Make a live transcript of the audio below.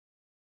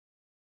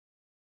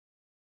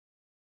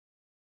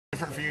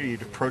different for you?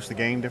 Do you approach the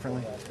game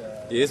differently?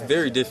 Yeah, it's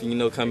very different, you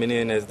know, coming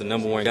in as the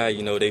 #1 guy.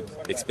 You know, they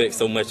expect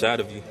so much out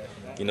of you.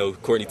 You know,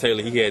 Courtney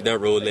Taylor, he had that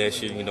role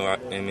last year, you know,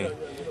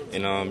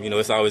 you know,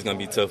 it's always going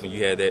to be tough when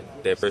you had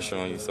that pressure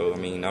on you. So, I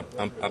mean,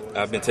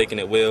 I've been taking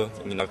it well.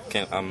 You know,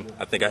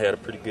 I think I had a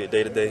pretty good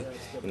day today.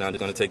 You know, I'm just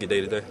going to take it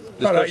day to day.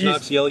 Does Coach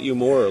Knox yell at you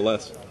more or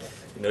less?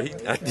 You know,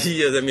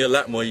 he yells at me a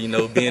lot more, you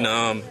know, being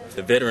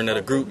the veteran of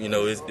the group. You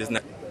know, it's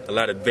not a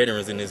lot of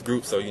veterans in this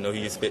group. So, you know,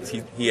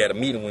 he had a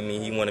meeting with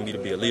me. He wanted me to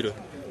be a leader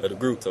of the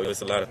group. So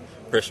it's a lot of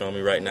pressure on me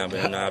right now,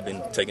 but you know, I've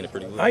been taking it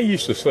pretty well. I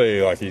used to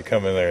say, like, you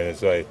come in there and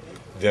it's like,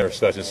 dinner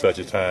such and such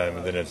a time,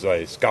 and then it's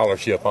like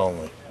scholarship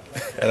only.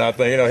 And I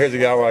think, you know, here's a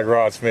guy like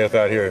Rod Smith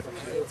out here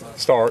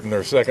starting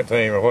their second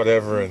team or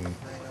whatever, and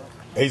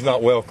he's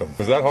not welcome.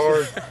 Is that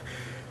hard?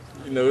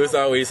 You know, it's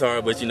always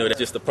hard, but, you know, that's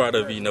just a part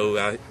of it. You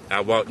know,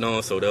 I walked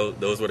on, so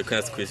those were the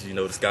consequences. You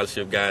know, the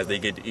scholarship guys, they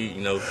get to eat.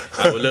 You know,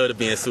 I would love to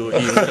be in Seward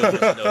eating, but, you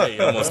know, hey,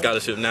 I'm on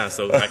scholarship now,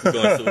 so I can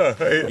go in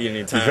Seward eat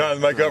any time. You trying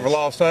to make up for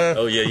lost time?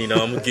 Oh, yeah, you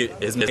know, I'm going to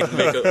get as much to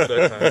make up for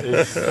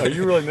that time. Are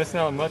you really missing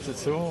out on much at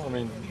Sewell? I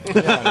mean,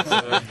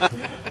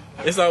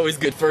 it's always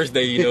good first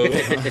day, you know,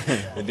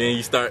 and then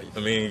you start, I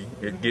mean,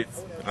 it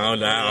gets, I don't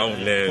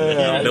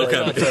know, no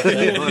comment.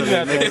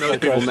 Making other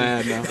people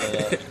mad now.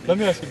 Let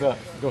me ask you about,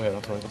 go ahead,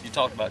 I'm sorry. You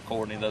talked about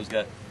Courtney, those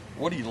guys.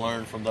 What do you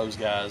learn from those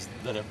guys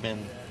that have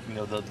been, you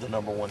know, the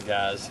 #1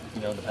 guys,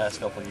 you know, in the past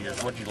couple of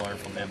years? What did you learn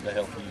from them to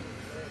help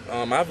you?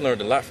 I've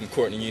learned a lot from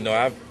Courtney. You know,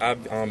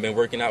 I've been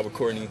working out with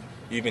Courtney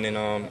even in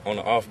on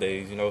the off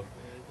days. You know,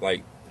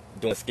 like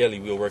doing Skelly,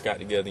 we'll work out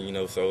together. You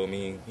know, so I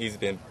mean, he's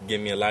been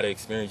giving me a lot of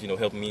experience. You know,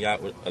 helping me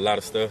out with a lot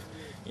of stuff.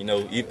 You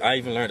know, I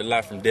even learned a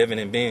lot from Devin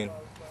and Ben.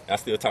 I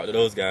still talk to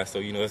those guys, so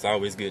you know, it's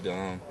always good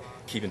to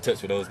keep in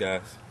touch with those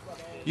guys.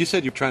 You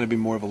said you're trying to be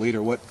more of a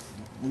leader. What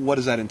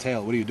does that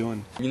entail? What are you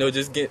doing? You know,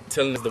 just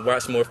telling us to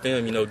watch more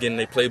film, you know, getting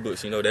their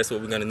playbooks. You know, that's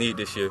what we're going to need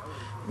this year.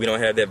 We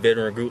don't have that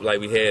veteran group like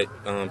we had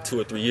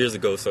 2 or 3 years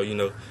ago. So, you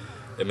know,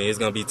 I mean, it's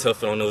going to be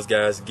tougher on those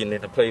guys getting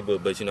in the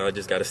playbook. But, you know, I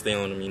just got to stay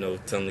on them, you know,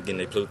 tell them to get in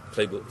their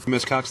playbooks. You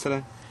miss Cox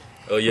today?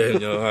 Oh, yeah, you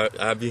know,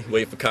 I'll be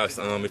waiting for Cox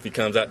if he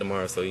comes out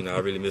tomorrow. So, you know, I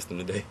really missed him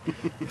today.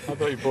 How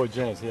about your boy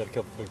James? He had a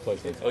couple big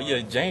plays. Oh, yeah,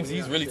 James,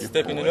 he's really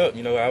stepping it up.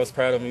 You know, I was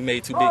proud of him. He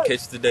made 2 big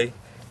catches today.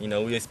 You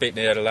know, we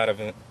expected that a lot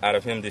out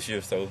of him this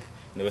year. So, you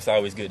know, it's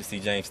always good to see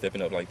James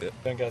stepping up like that.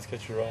 Young guys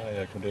catch your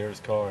eye,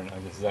 Quindarius Carr and I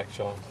guess Zach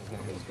Shaw.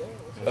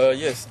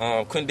 Yes,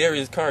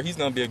 Quindarius Carr, he's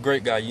going to be a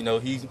great guy. You know,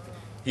 he's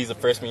a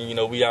freshman. You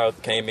know, we all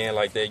came in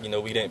like that. You know,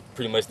 we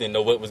pretty much didn't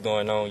know what was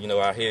going on. You know,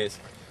 our heads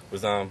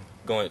was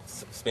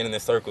spinning in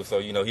circles. So,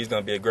 you know, he's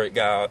going to be a great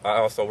guy. I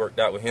also worked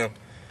out with him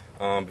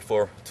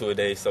before 2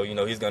 days. So, you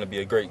know, he's going to be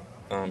a great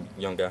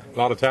young guy. A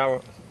lot of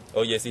talent?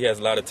 Oh, yes, he has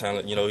a lot of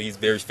talent. You know, he's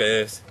very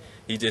fast.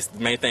 The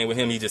main thing with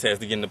him, he just has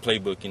to get in the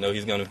playbook. You know,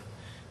 he's going to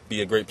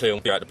be a great player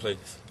when he out the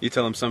plays. You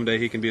tell him someday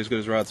he can be as good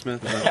as Rod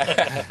Smith?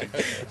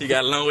 He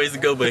got a long ways to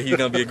go, but he's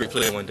going to be a great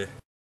player one day.